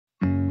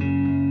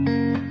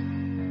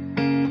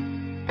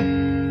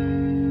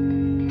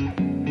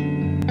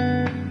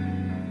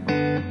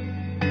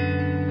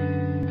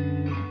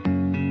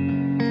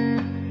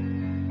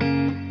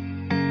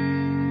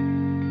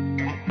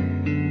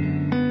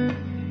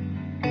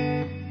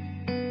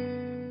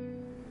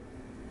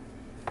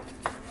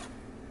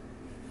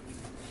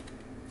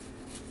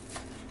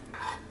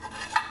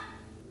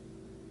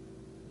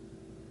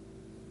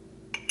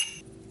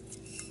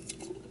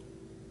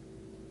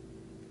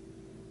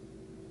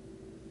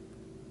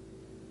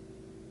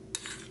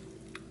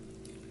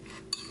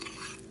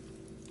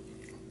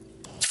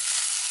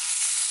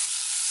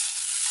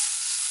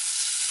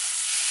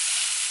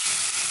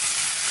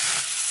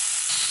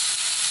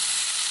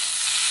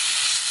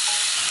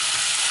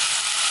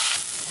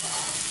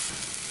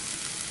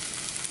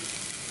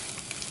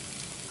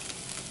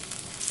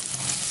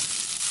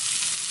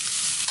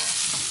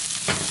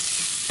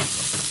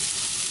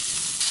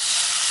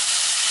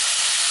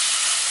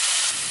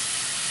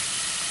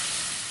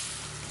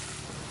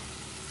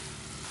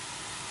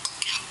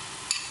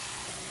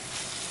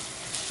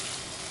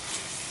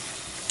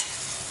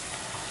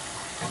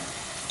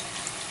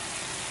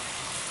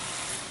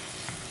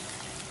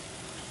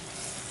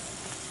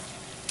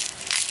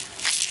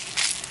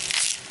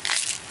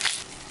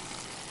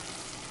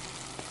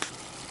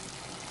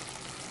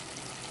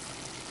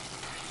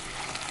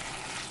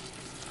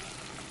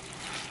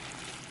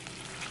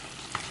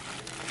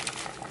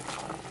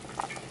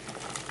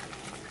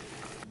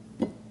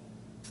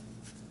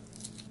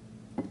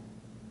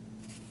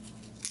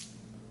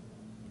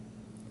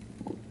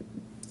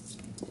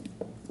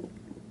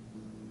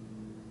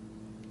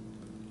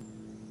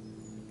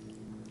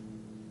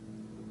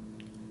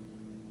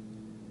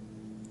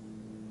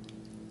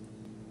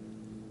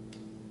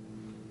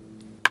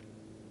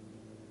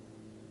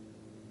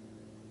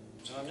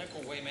J'aimerais bien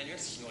qu'on voit Emmanuel,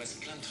 parce qu'il nous reste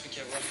plein de trucs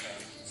à voir quand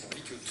même. J'ai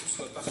envie que tout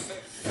soit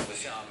parfait. On veut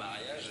faire un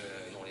mariage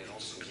dont les gens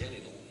se souviennent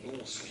et dont nous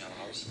on se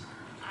souviendra aussi.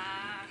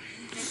 Ah,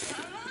 ça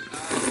va.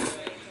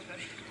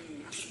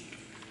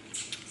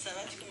 Ça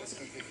va, tu commences. Parce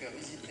que je vais faire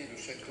visiter le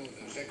château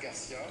de Jacques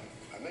Garcia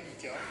à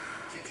Malika,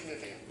 qui est une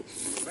affaire.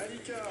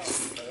 Malika,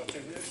 alors t'es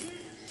venue à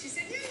pied? Tu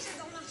sais bien que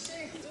j'adore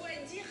marcher. Je dois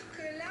dire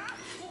que là,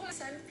 pour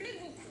ça me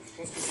plaît beaucoup. Je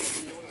pense que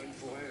ces clients là, ils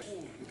pourraient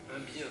trouver un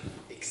bien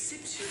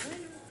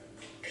exceptionnel.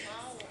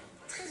 Waouh,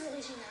 très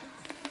original.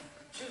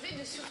 Je vais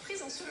de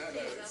surprise en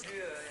surprise.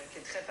 Qui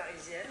est très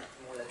parisienne.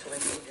 Bon, la Tour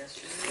Eiffel, bien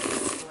sûr.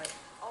 Ouais.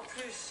 En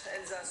plus,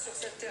 Elsa, sur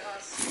cette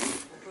terrasse,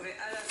 vous pouvez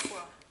à la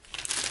fois.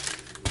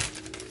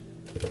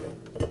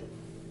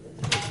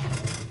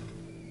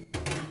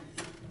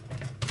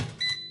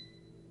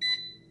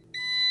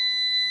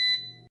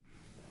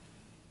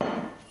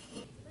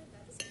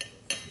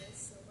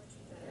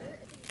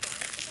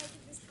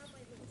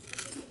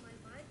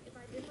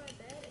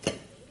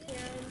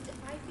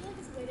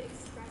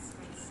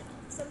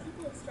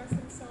 express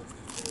themselves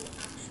through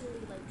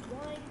actually like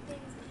drawing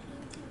things,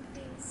 painting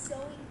things,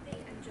 sewing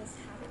things, and just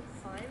having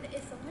fun.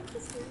 Is sometimes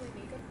just doing my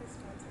makeup for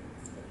sponsoring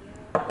this video.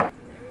 I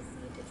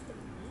received it's the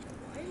meat.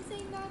 Why are you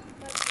saying that?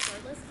 But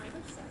regardless, I'm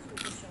obsessed with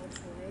Michelle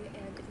Choi,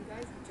 and if you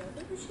guys don't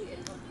know who she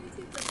is on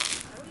YouTube, then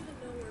I don't even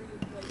know where you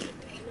play with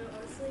it. You know,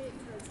 honestly,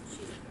 because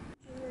she's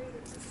jewelry,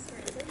 which is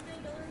start at $39,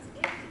 and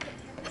you can get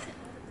 10%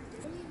 off of her.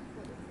 Really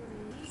important for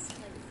me, so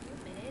like a few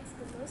minutes.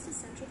 The most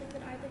essential thing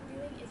that I've been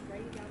doing is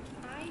writing down.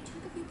 I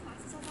took a few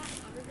classes on that in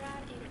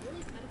undergrad and it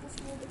really is medical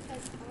school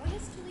because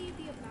honestly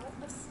the amount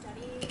of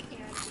studying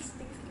and just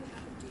things that you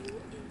have to do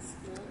in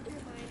school in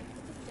your mind,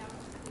 put them down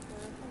on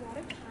paper. A lot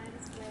of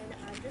times when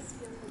I'm just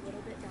feeling a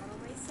little bit down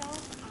on myself,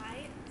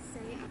 I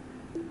say a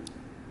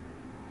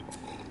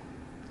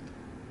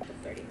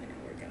 30-minute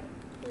workout.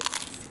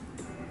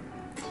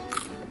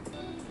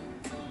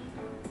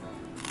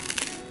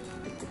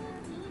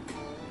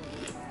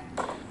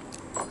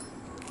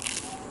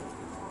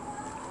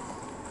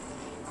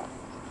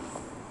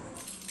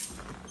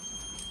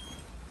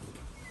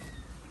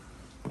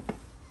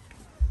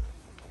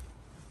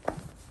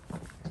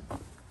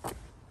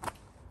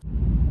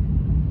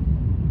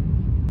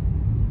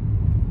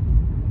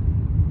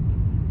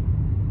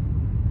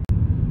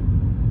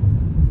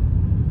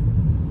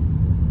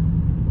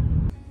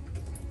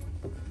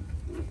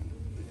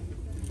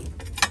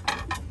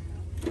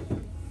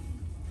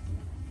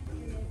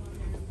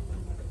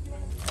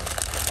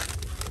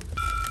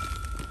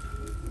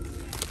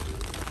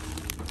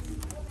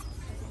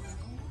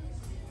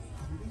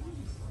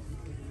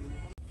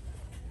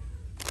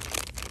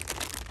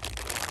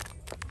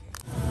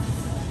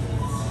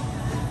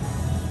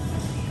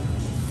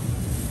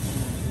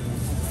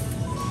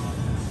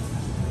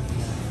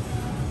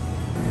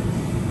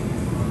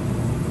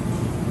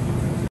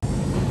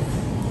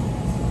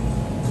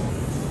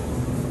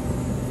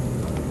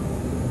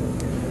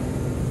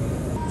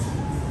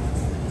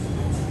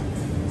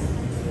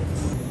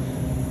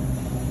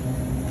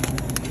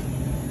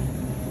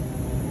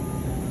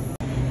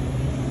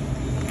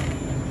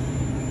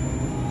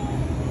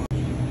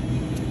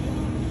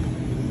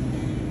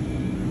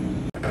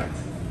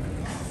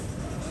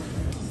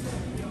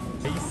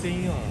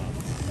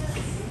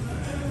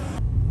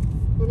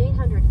 In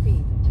 800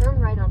 feet, turn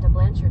right onto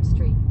Blanchard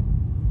Street.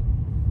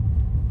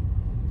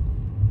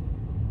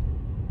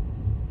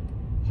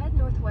 Head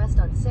northwest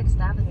on 6th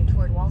Avenue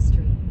toward Wall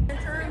Street.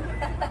 Turn.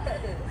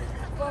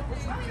 Oh,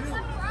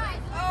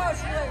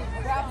 she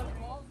like grabbed the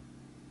ball.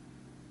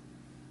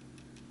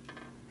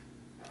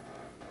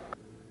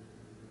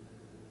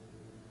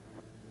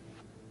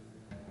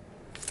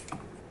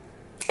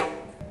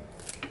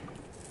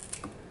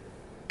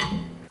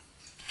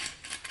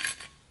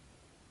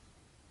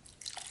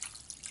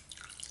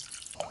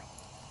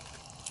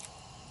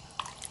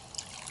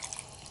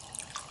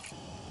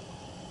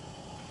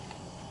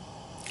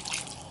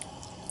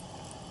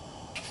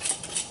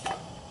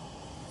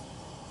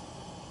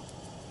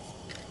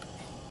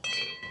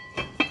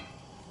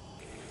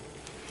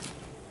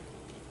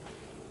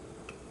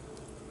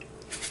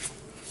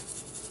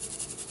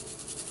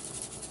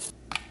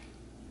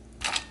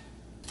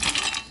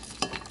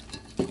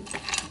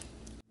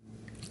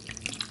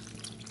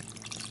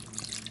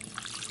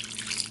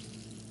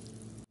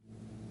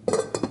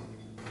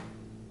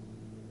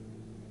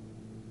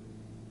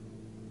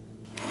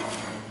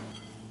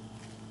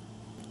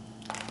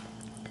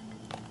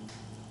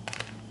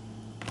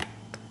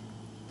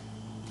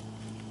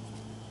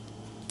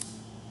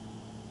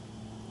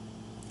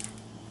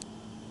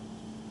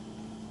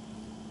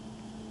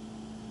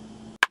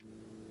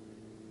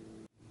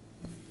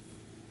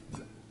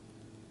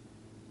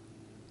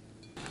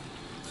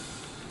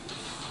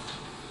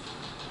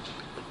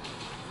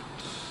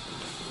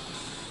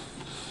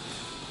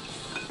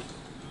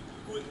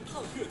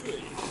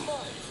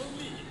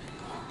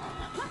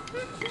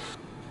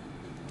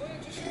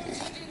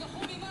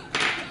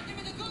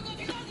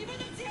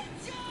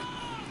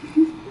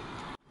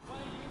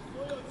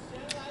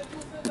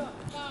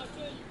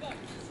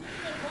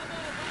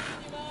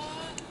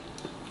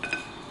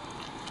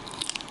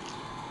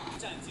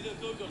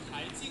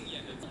 台竞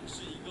演的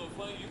是一个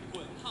关于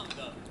滚烫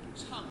的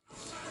唱。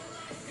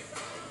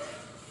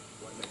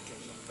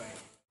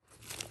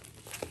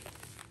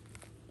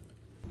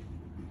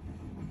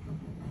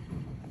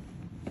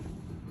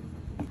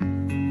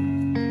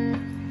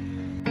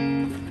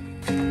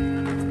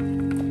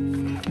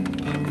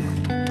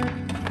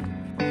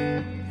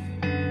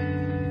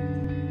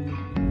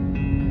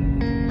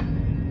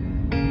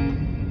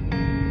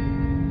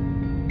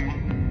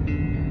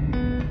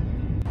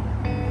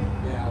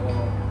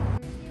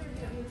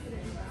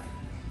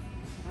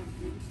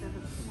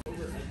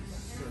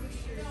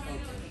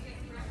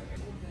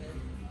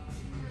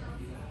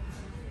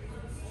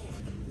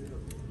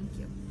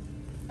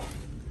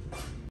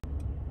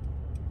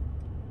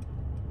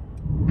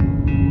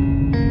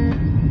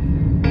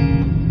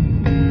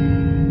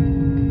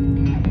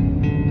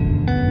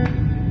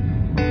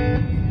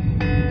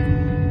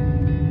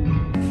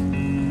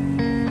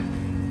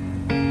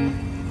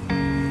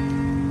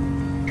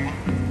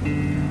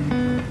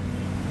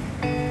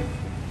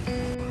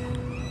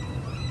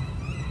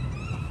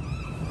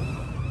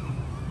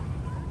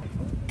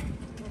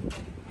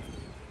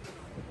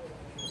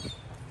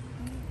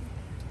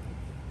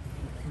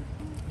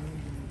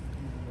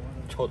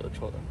臭的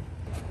臭的。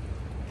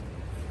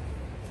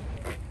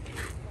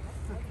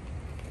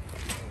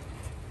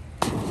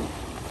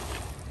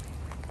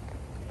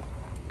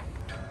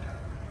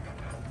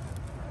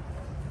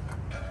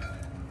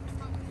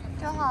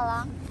就好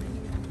了。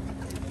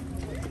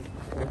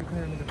我去看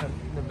看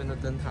那边的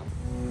灯塔。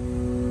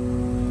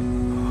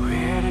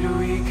Where did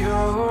we go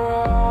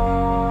wrong?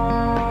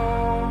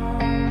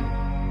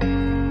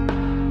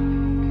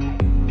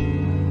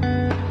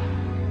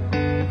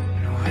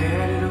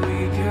 Where did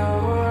we go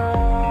wrong?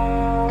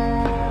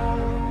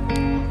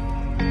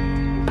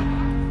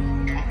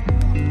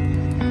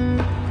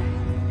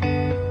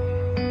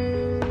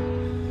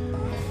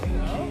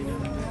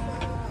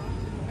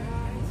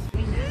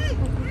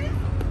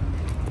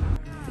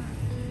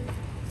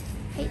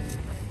 Hey.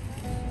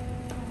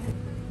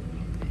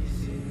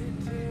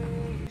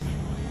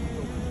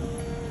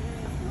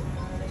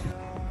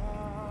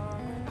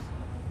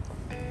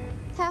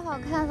 太好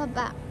看了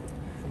吧？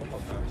什么好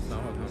看？哪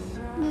好看？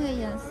那个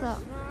颜色。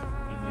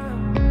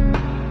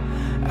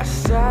I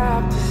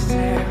stopped to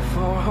stare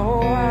for a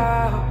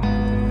while.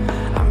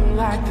 I'm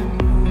like the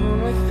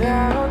moon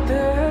without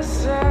the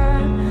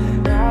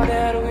sun. Now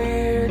that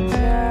we're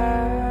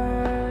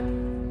done,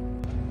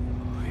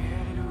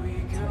 where did we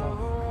go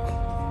wrong?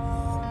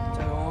 加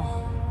油！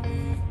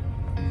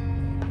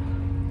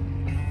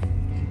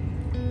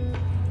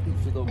一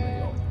直都没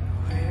有。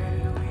 Where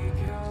did we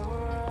go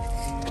wrong?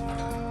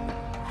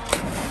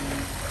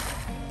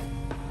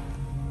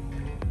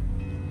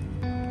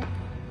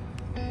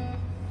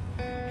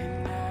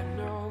 And I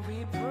know we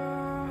both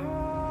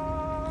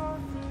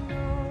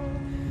know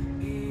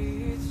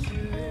it's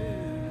true.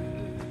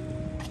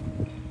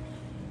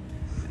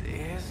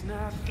 There's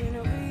nothing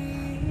we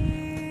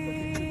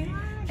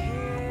can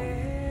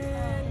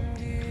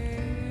do.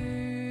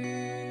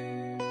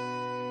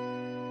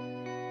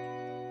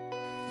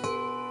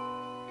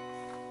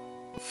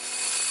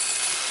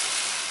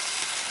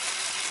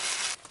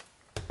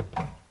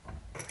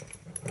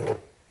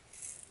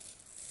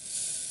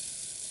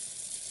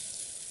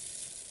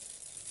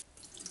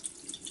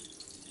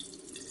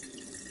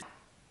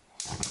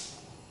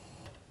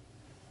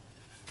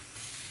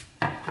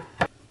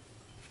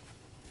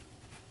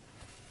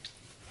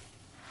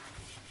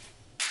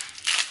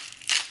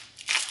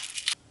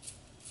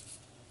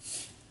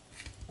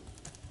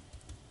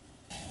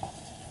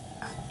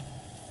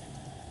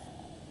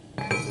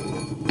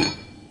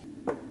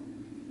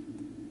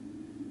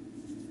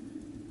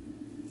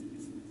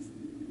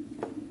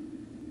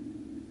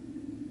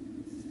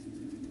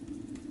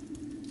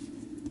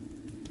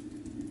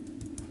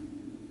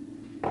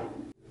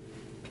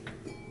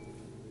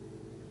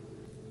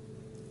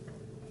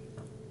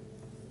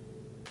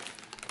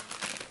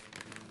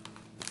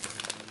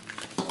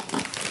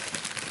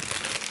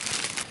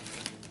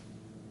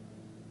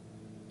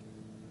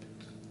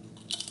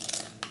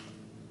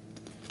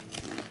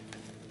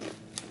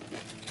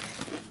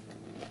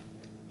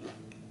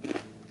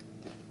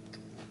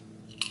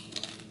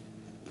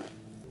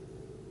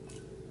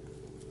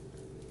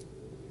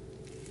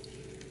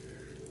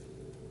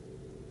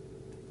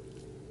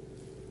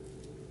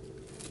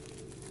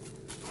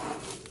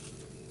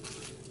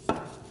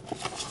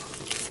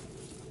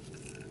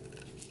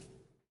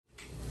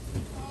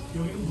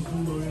 여기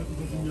무슨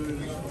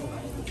요리를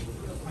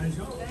알죠?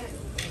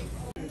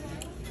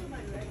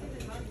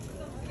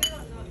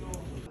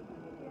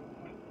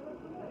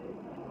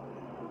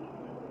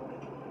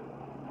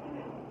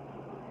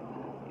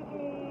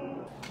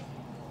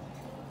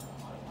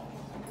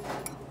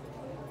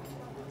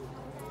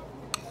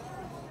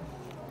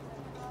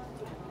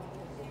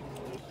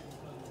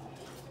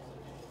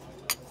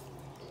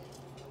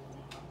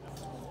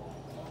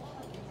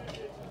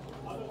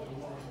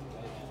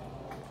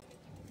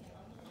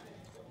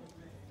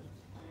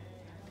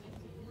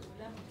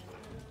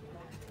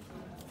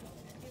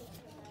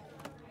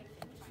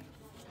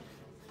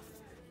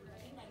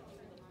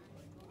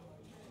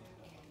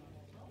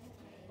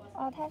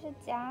 哦，它是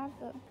夹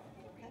子。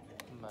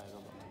买个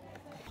吧。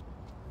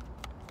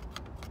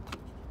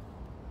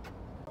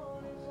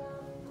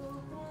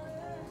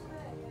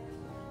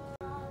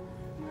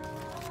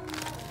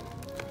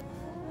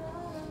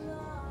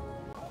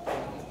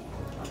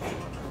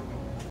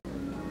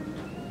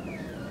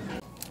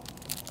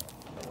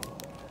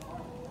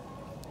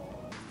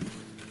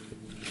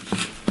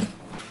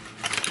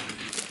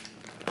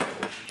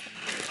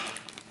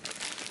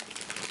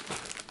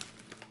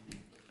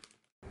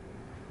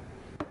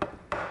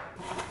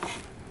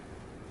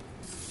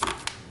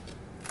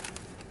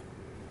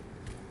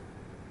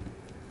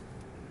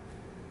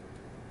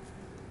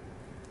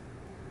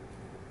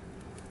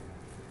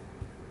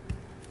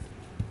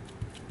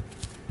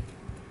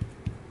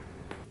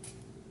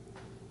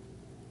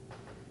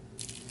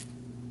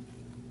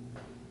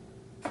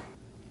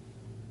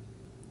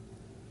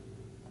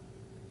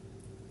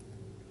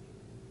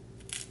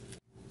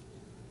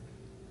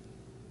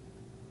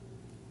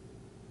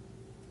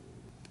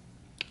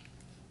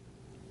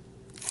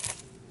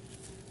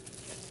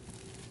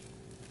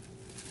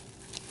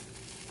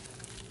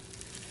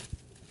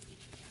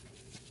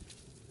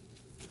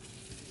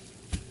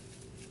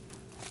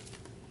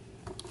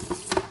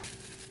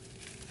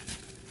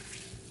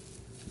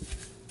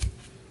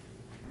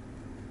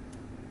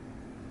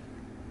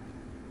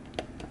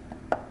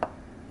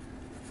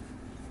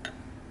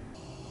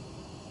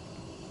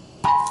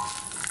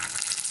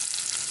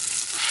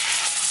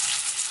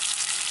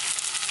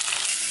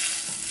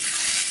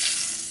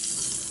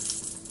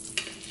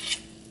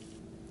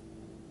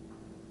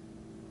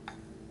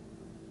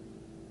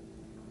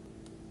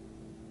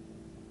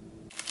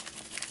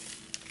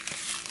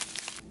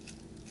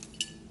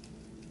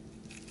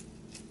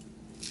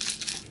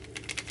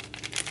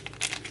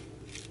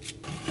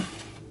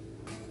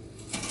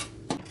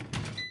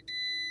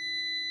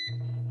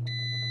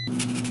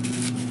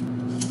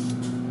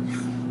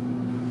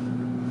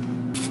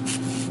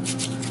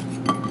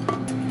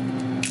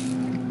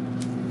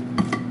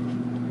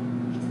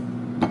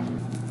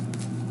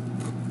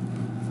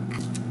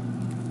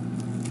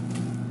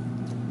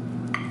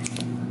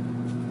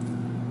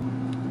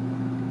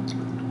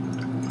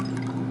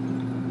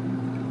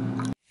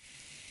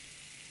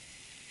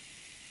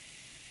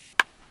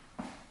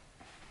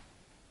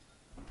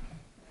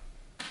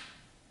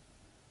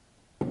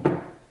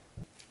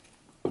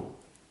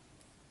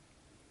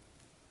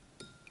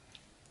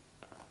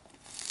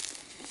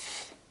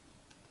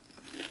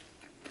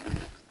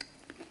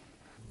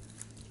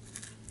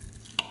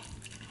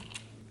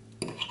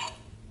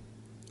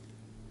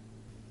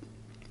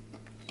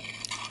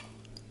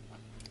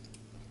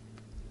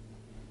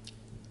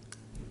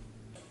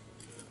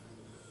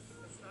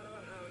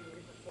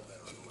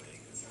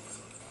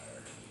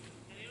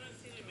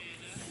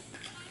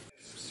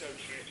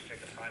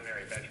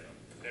Primary bedroom.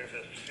 There's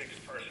a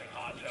 6-person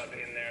hot tub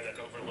in there that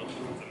overlooks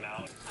the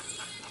mountain.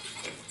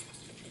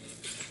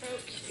 So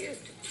cute.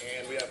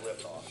 And we have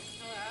liftoff.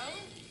 Hello?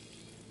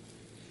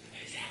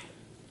 Who's that?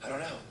 I don't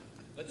know.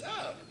 What's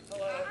up?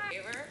 Hello.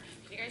 Favor?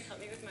 Can you guys help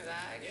me with my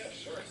bag? Yeah,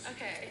 sure.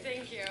 Okay,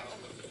 thank you.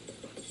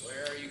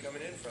 Where are you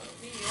coming in from?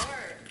 New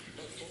York.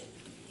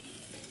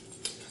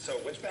 So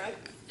which bag?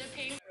 The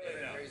pink.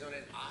 Arizona.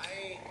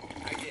 I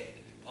did.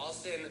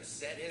 Austin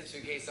set his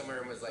suitcase somewhere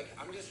and was like,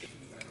 I'm just.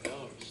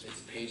 No,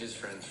 it's Paige's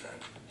friend's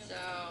friend. So.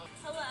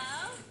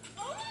 Hello?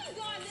 Oh my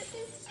god, this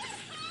is.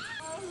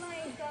 Oh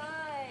my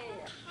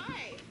god.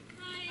 Hi.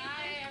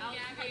 Hi, I'm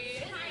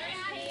Gabby. Hi,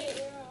 Gabby.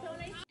 So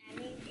nice to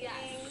meet you.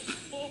 Yes.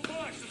 Full push,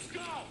 let's go!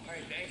 All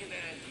right, bank it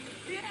then.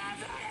 Yeah,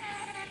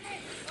 baby!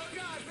 Oh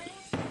god,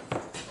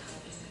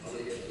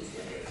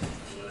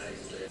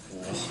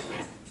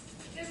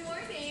 Good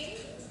morning.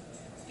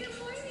 Good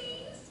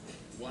morning.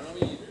 Why don't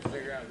we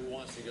figure out who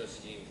wants to go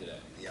skiing today?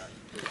 Yeah.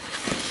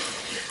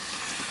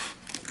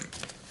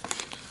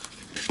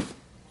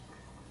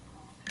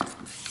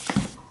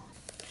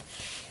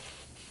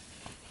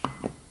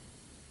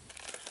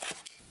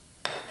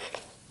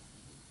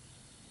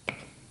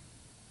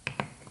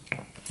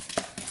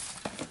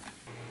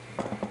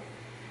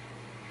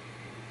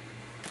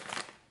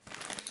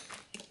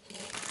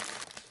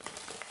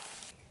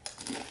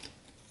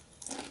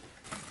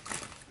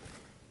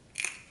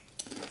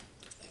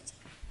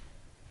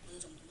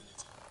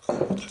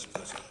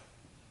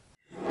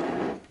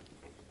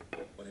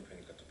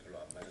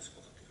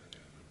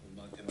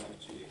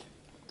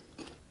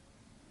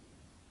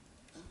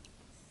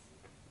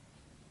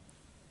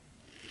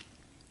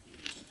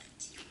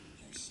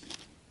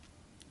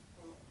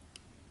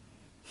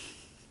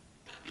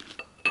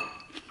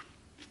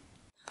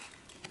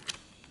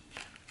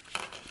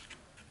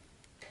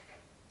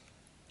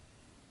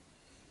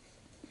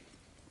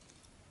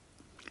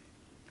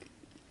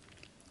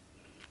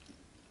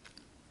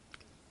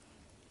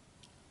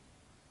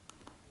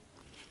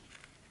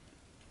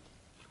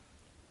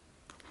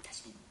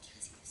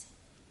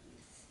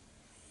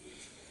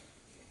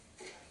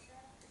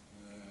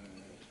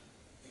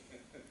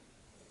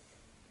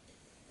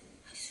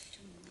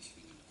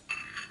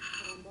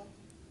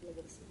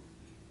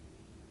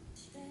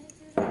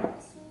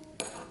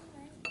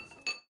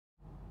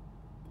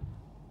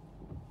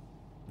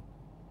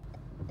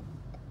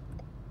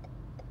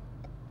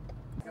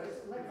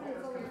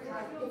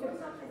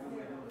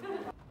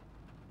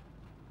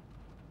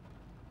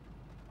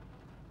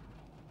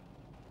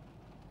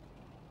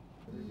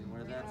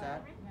 Where that's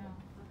at?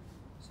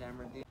 San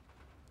Bernardino.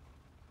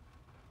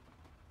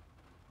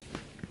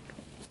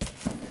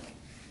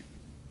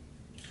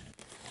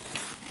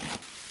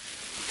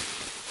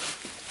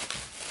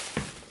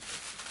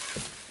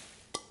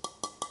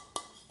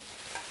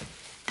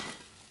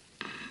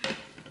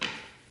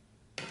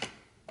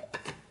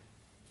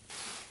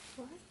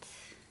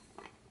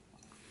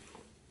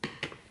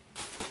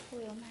我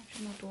有买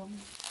这么多吗？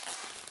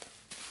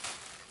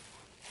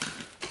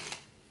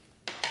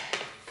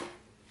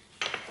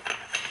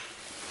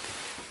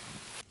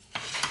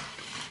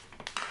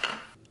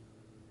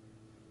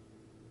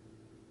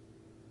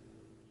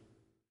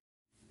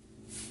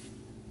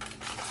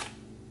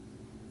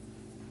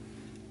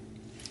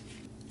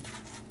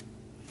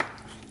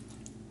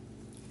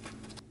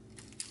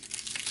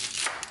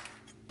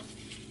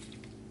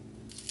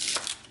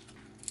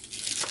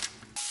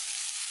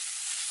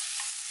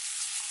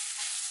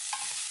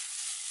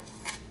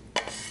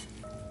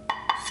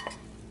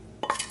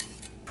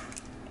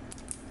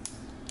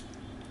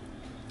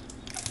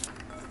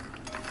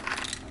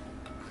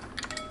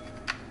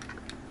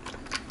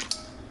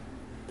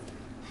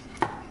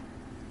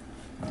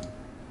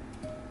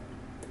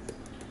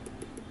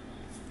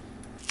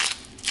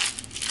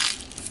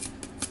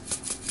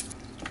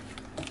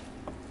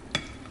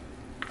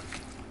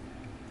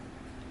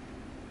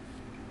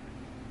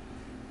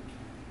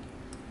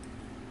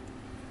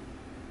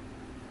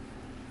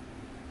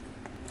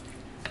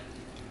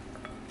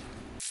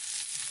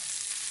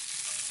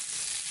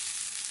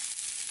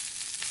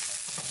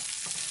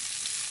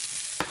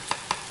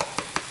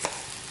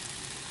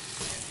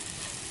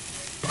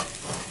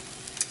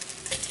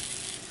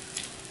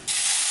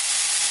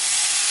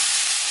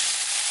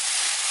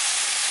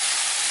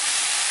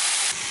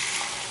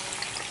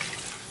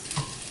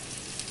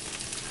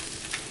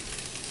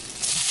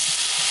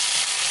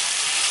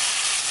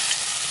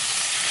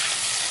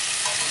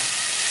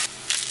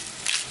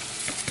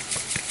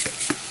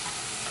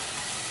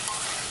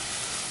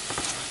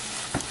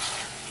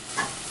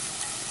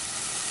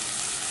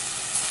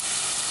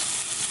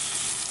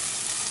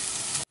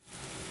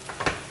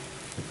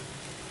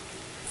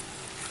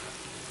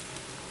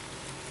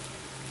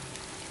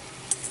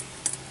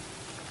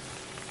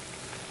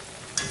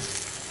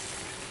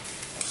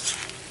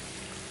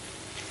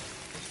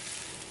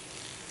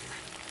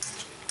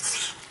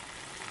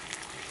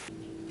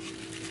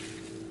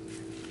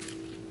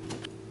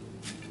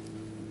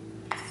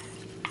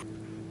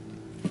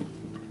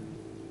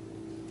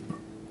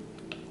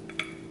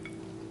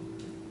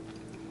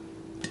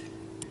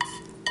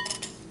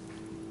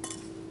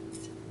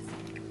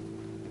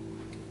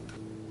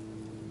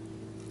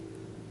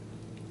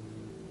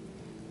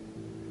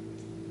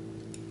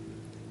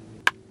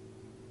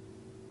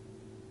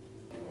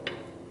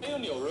还有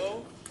牛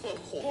肉和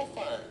火锅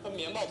饭和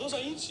面包都在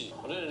一起，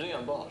我觉得这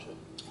样不好吃。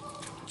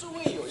这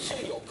位有一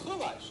些游客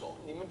来说，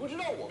你们不知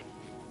道我。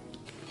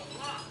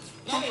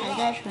他还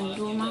在成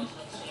都吗？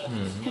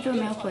他就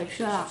没回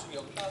去了。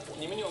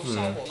你们有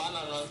烧火吗？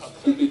那让它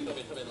特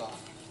别辣。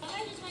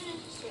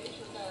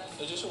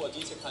这就是我第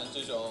一次看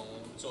这种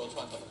做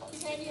串烧的烤。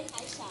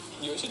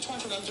有一些串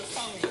烧干就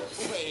放着，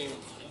不会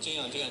这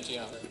样。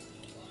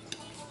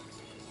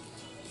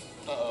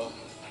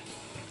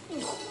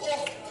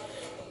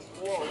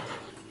哇！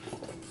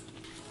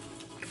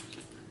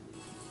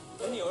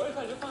牛肉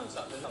开始放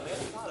小身上，没有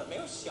辣的，没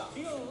有想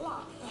这个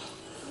辣，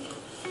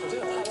我这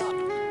个太辣。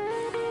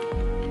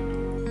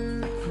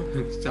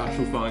加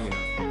速放一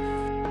点。